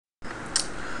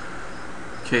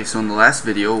Okay, so in the last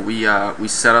video we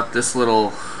set up this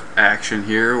little action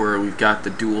here where we've got the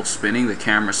dual spinning, the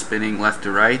camera spinning left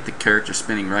to right, the character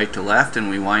spinning right to left, and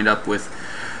we wind up with,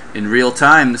 in real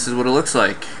time, this is what it looks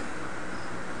like.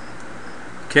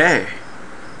 Okay,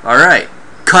 alright,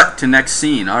 cut to next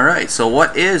scene. Alright, so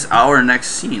what is our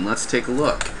next scene? Let's take a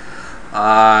look.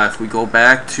 If we go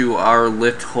back to our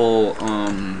little,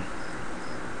 in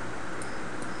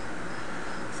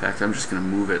fact, I'm just going to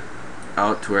move it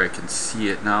out to where I can see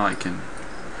it now.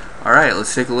 Alright,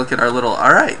 let's take a look at our little...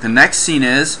 Alright, the next scene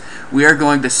is we are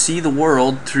going to see the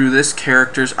world through this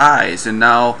character's eyes. And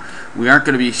now we aren't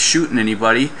going to be shooting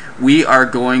anybody. We are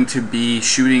going to be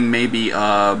shooting maybe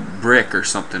a brick or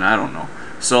something. I don't know.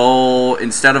 So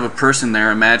instead of a person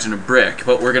there, imagine a brick.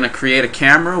 But we're going to create a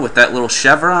camera with that little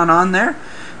chevron on there.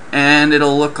 And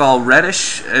it'll look all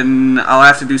reddish. And I'll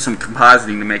have to do some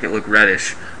compositing to make it look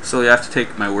reddish. So you have to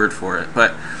take my word for it.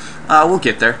 But we'll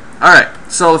get there. Alright,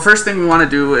 so the first thing we want to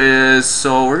do is,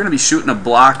 so we're going to be shooting a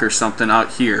block or something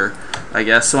out here, I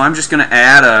guess. So I'm just going to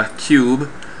add a cube,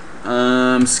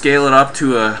 scale it up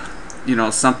to a,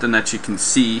 something that you can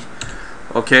see.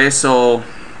 Okay, so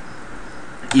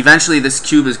eventually this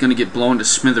cube is going to get blown to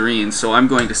smithereens, so I'm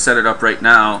going to set it up right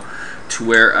now to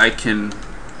where I can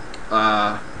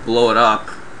blow it up.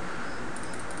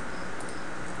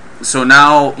 So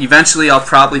now eventually I'll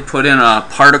probably put in a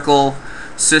particle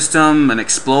system, an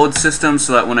explode system,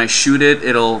 so that when I shoot it,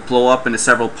 it'll blow up into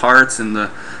several parts. And the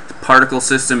particle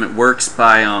system, it works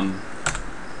by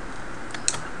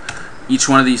each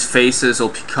one of these faces will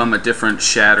become a different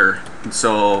shatter. And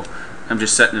so I'm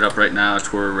just setting it up right now to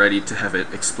where we're ready to have it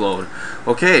explode.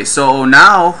 Okay, so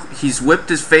now he's whipped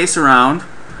his face around.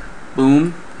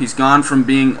 Boom. He's gone from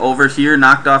being over here,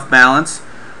 knocked off balance,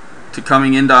 to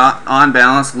coming into on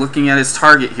balance, looking at his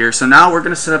target here. So now we're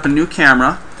going to set up a new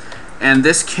camera, and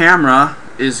this camera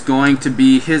is going to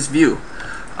be his view.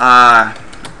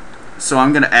 So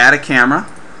I'm going to add a camera.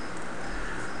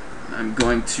 I'm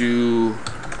going to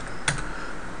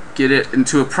get it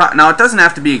into a now it doesn't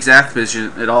have to be exact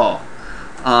vision at all.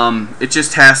 It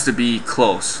just has to be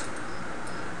close.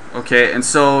 Okay, and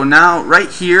so now right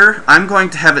here I'm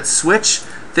going to have it switch.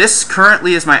 This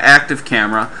currently is my active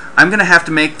camera. I'm going to have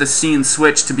to make the scene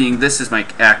switch to being this is my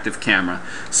active camera.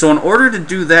 So in order to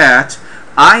do that,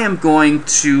 I am going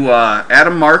to add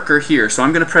a marker here. So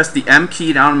I'm going to press the M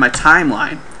key down on my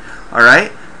timeline.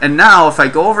 Alright? And now if I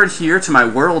go over here to my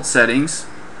world settings,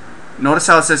 notice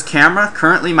how it says camera.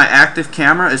 Currently my active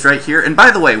camera is right here. And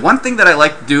by the way, one thing that I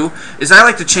like to do is I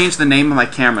like to change the name of my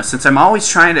camera. Since I'm always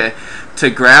trying to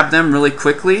grab them really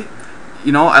quickly,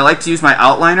 I like to use my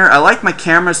outliner. I like my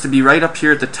cameras to be right up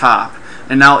here at the top.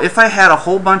 And now if I had a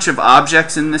whole bunch of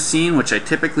objects in this scene, which I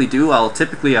typically do, I'll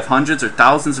typically have hundreds or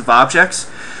thousands of objects,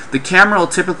 the camera will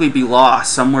typically be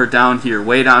lost somewhere down here,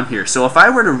 way down here. So if I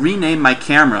were to rename my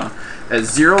camera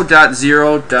as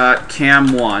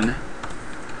 0.0.cam1,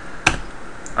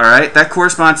 alright, that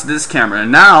corresponds to this camera.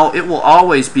 And now it will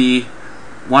always be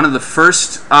one of the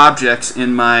first objects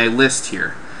in my list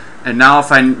here. And now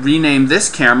if I rename this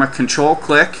camera, control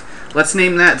click, let's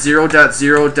name that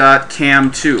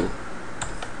 0.0.cam2.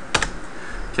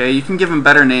 Okay, you can give them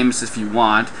better names if you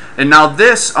want. And now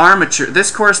this armature,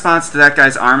 this corresponds to that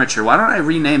guy's armature. Why don't I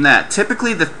rename that?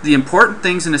 Typically the important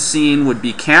things in a scene would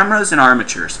be cameras and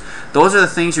armatures. Those are the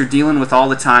things you're dealing with all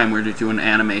the time when you're doing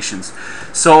animations.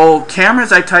 So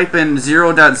cameras, I type in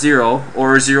 0.0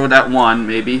 or 0.1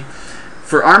 maybe.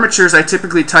 For armatures, I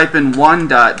typically type in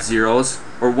 1.0s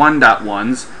or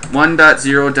 1.1s.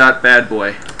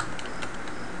 1.0.badboy.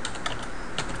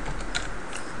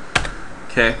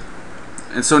 Okay.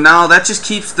 And so now that just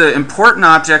keeps the important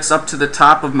objects up to the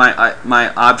top of my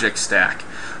my object stack.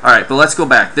 All right, but let's go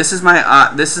back. This is my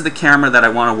this is the camera that I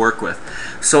want to work with.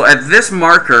 So at this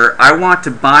marker, I want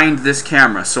to bind this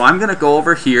camera. So I'm going to go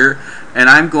over here, and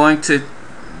I'm going to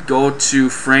go to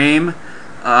frame.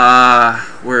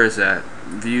 Where is that?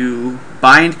 View.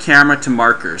 Bind camera to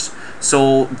markers.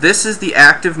 So this is the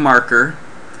active marker,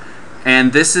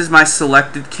 and this is my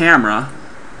selected camera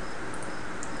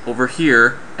over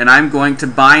here. And I'm going to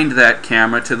bind that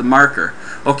camera to the marker.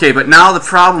 Okay, but now the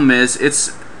problem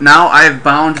is, now I have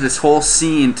bound this whole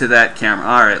scene to that camera.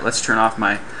 Alright, let's turn off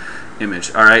my image.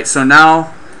 Alright, so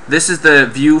now this is the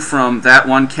view from that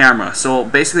one camera. So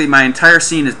basically my entire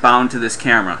scene is bound to this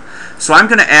camera. So I'm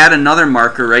going to add another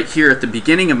marker right here at the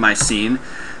beginning of my scene.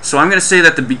 So I'm going to say that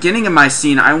at the beginning of my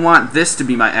scene, I want this to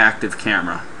be my active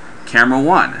camera. Camera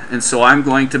 1. And so I'm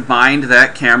going to bind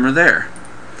that camera there.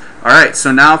 Alright,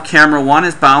 so now camera 1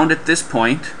 is bound at this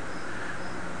point.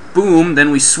 Boom, then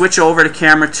we switch over to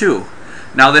camera 2.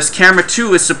 Now this camera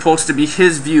 2 is supposed to be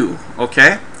his view,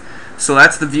 okay? So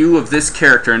that's the view of this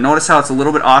character, and notice how it's a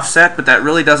little bit offset, but that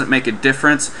really doesn't make a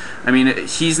difference. I mean,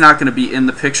 he's not going to be in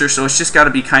the picture, so it's just got to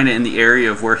be kind of in the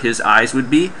area of where his eyes would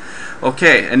be.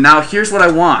 Okay, and now here's what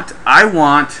I want. I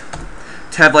want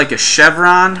to have like a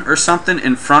chevron or something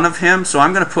in front of him, so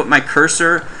I'm going to put my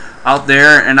cursor out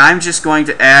there, and I'm just going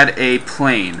to add a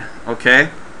plane. Okay,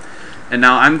 and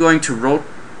now I'm going to go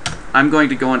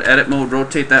in edit mode,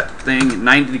 rotate that thing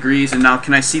 90 degrees, and now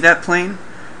can I see that plane?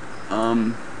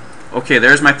 Okay,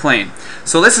 there's my plane.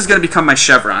 So this is going to become my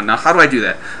chevron. Now how do I do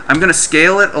that? I'm going to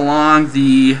scale it along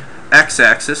the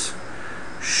x-axis,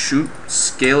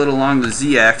 scale it along the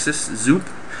z-axis, zoop.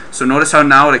 So notice how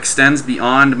now it extends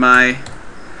beyond my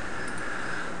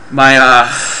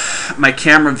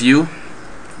camera view.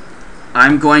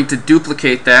 I'm going to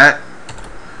duplicate that.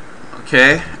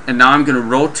 Okay, and now I'm going to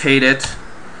rotate it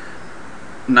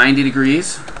 90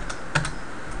 degrees.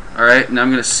 Alright, now I'm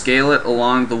going to scale it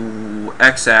along the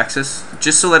x-axis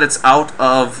just so that it's out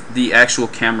of the actual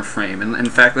camera frame. And in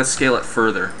fact, let's scale it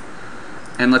further.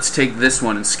 And let's take this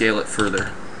one and scale it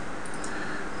further.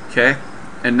 Okay,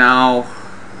 and now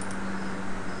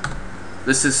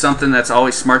this is something that's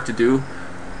always smart to do.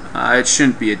 It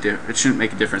shouldn't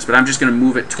make a difference, but I'm just going to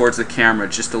move it towards the camera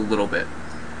just a little bit.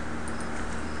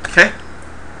 Okay,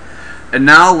 and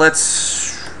now let's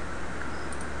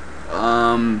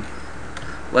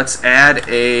add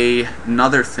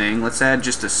another thing. Let's add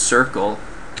just a circle.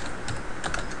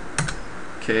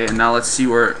 Okay, and now let's see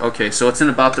where. Okay, so it's in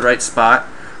about the right spot.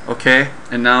 Okay,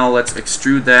 and now let's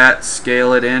extrude that,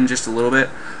 scale it in just a little bit.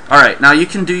 Alright, now you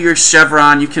can do your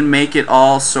chevron, you can make it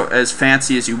all as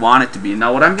fancy as you want it to be.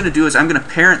 Now what I'm going to do is I'm going to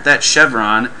parent that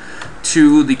chevron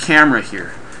to the camera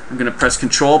here. I'm going to press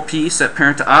Control P, set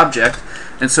parent to object,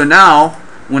 and so now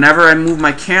whenever I move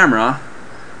my camera,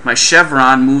 my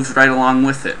chevron moves right along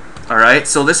with it. Alright,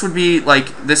 so this would be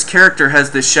like, this character has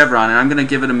this chevron, and I'm going to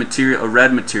give it a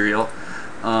red material,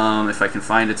 if I can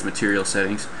find its material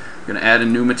settings. I'm going to add a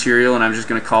new material, and I'm just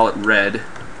going to call it red.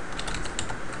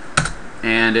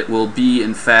 And it will be,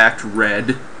 in fact,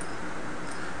 red.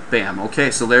 Bam. Okay,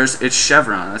 so there's its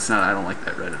chevron. That's not, I don't like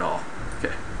that red at all.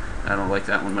 Okay, I don't like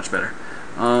that one much better.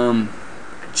 I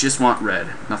just want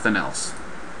red, nothing else.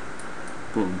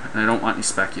 Boom. And I don't want any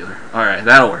specular. Alright,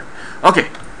 that'll work. Okay.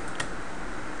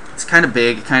 It's kind of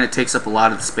big. It kind of takes up a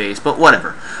lot of the space, but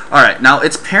whatever. Alright, now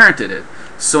it's parented it.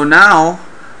 So now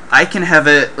I can have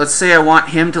it, let's say I want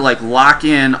him to like lock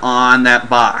in on that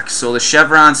box. So the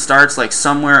chevron starts like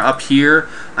somewhere up here.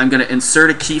 I'm going to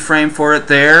insert a keyframe for it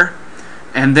there.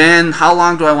 And then how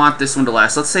long do I want this one to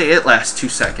last? Let's say it lasts 2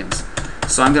 seconds.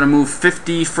 So I'm going to move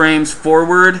 50 frames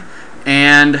forward,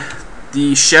 and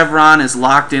the chevron is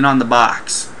locked in on the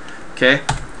box. Okay,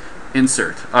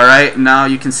 insert. Alright, now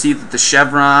you can see that the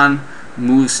chevron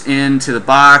moves into the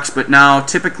box, but now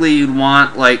typically you'd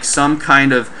want like some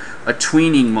kind of a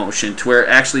tweening motion to where it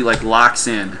actually like locks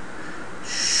in.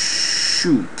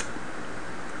 Shoot.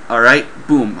 Alright,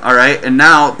 boom. Alright, and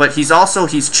now, but he's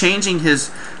changing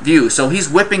his view, so he's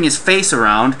whipping his face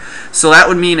around. So that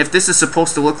would mean if this is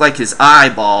supposed to look like his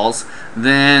eyeballs,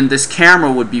 then this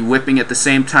camera would be whipping at the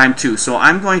same time too. So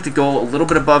I'm going to go a little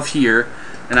bit above here,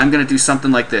 and I'm going to do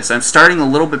something like this. I'm starting a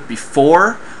little bit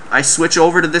before I switch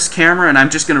over to this camera, and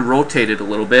I'm just going to rotate it a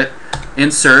little bit,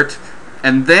 insert,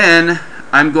 and then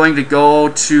I'm going to go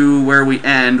to where we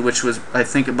end, which was I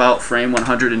think about frame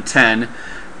 110,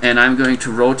 and I'm going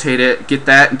to rotate it, get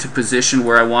that into position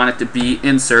where I want it to be,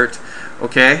 insert.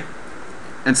 Okay,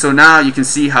 and so now you can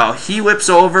see how he whips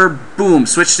over, boom,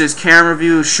 switch to his camera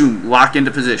view, shoom, lock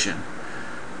into position,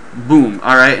 boom.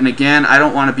 Alright, and again, I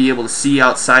don't want to be able to see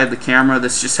outside the camera.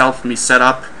 This just helps me set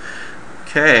up.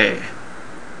 Okay,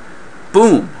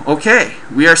 boom. Okay,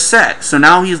 we are set. So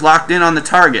now he's locked in on the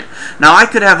target. Now I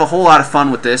could have a whole lot of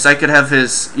fun with this. I could have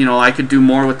his, I could do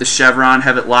more with the chevron,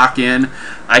 have it lock in.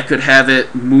 I could have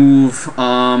it move,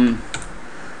 I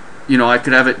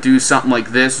could have it do something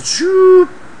like this, move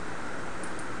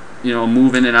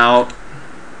in and out,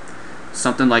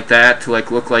 something like that to like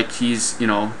look like he's,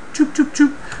 choop choop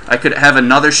choop. I could have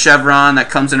another chevron that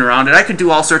comes in around it. I could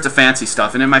do all sorts of fancy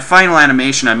stuff, and in my final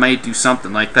animation I might do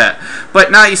something like that.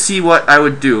 But now you see what I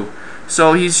would do.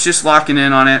 So he's just locking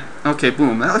in on it. Okay,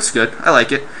 boom, that looks good. I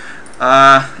like it.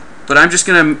 But I'm just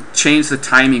gonna change the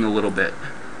timing a little bit.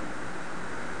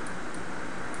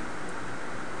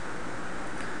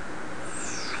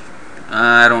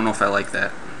 I don't know if I like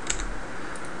that.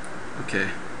 Okay.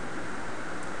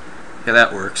 Yeah,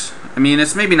 that works. I mean,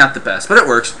 it's maybe not the best, but it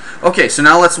works. Okay, so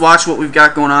now let's watch what we've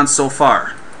got going on so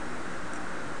far.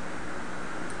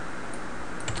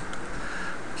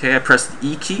 Okay, I pressed the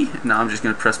E key. Now I'm just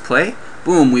going to press play.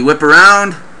 Boom, we whip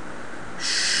around.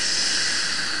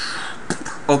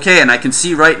 Okay, and I can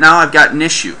see right now I've got an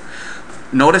issue.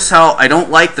 Notice how I don't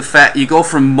like the fact you go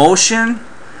from motion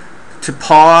to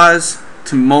pause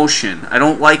to motion. I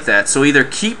don't like that. So either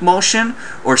keep motion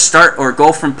or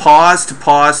go from pause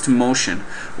to motion.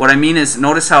 What I mean is,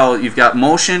 notice how you've got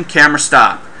motion, camera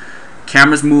stop.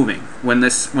 Camera's moving when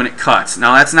it cuts.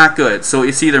 Now that's not good. So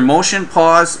it's either motion,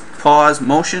 pause,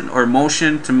 motion, or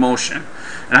motion to motion.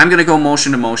 And I'm going to go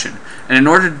motion to motion. And in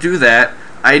order to do that,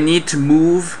 I need to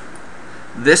move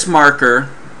this marker.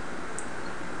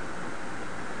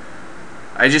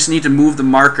 I just need to move the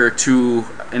marker to,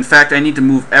 in fact, I need to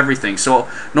move everything. So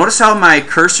notice how my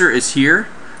cursor is here.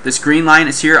 This green line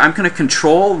is here. I'm going to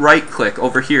control right click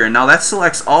over here. And now that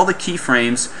selects all the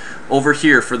keyframes over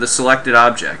here for the selected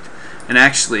object. And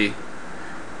actually,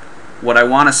 what I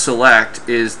want to select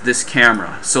is this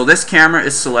camera. So this camera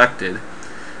is selected.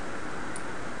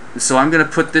 So I'm going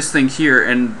to put this thing here.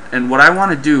 And what I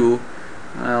want to do,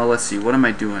 let's see, what am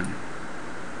I doing?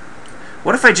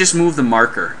 What if I just move the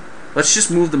marker? Let's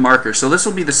just move the marker. So this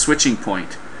will be the switching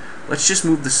point. Let's just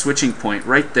move the switching point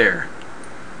right there.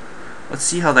 Let's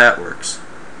see how that works.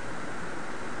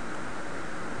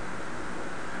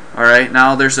 Alright,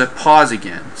 now there's a pause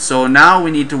again. So now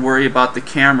we need to worry about the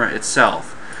camera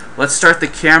itself. Let's start the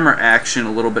camera action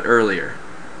a little bit earlier.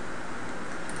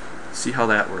 See how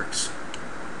that works.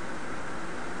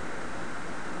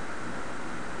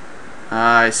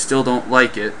 I still don't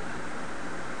like it.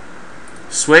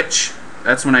 Switch.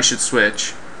 That's when I should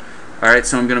switch. Alright,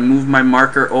 so I'm going to move my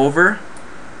marker over.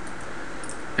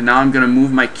 And now I'm going to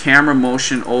move my camera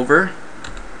motion over.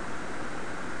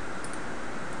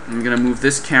 I'm going to move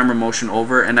this camera motion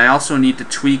over. And I also need to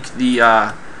tweak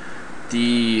the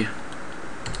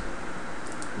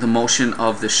motion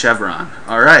of the chevron.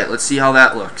 Alright, let's see how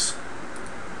that looks.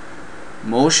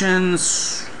 Motion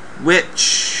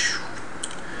switch.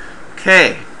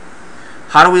 Okay.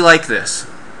 How do we like this?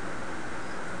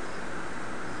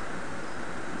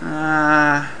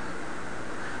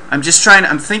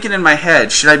 I'm thinking in my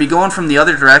head, should I be going from the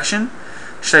other direction?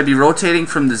 Should I be rotating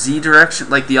from the Z direction,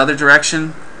 like the other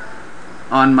direction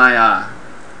on my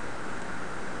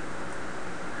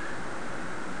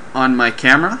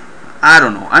camera? I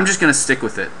don't know. I'm just going to stick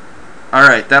with it.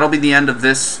 Alright, that'll be the end of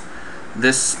this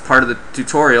part of the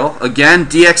tutorial. Again,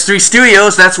 DX3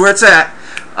 Studios, that's where it's at.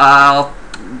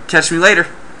 Catch me later.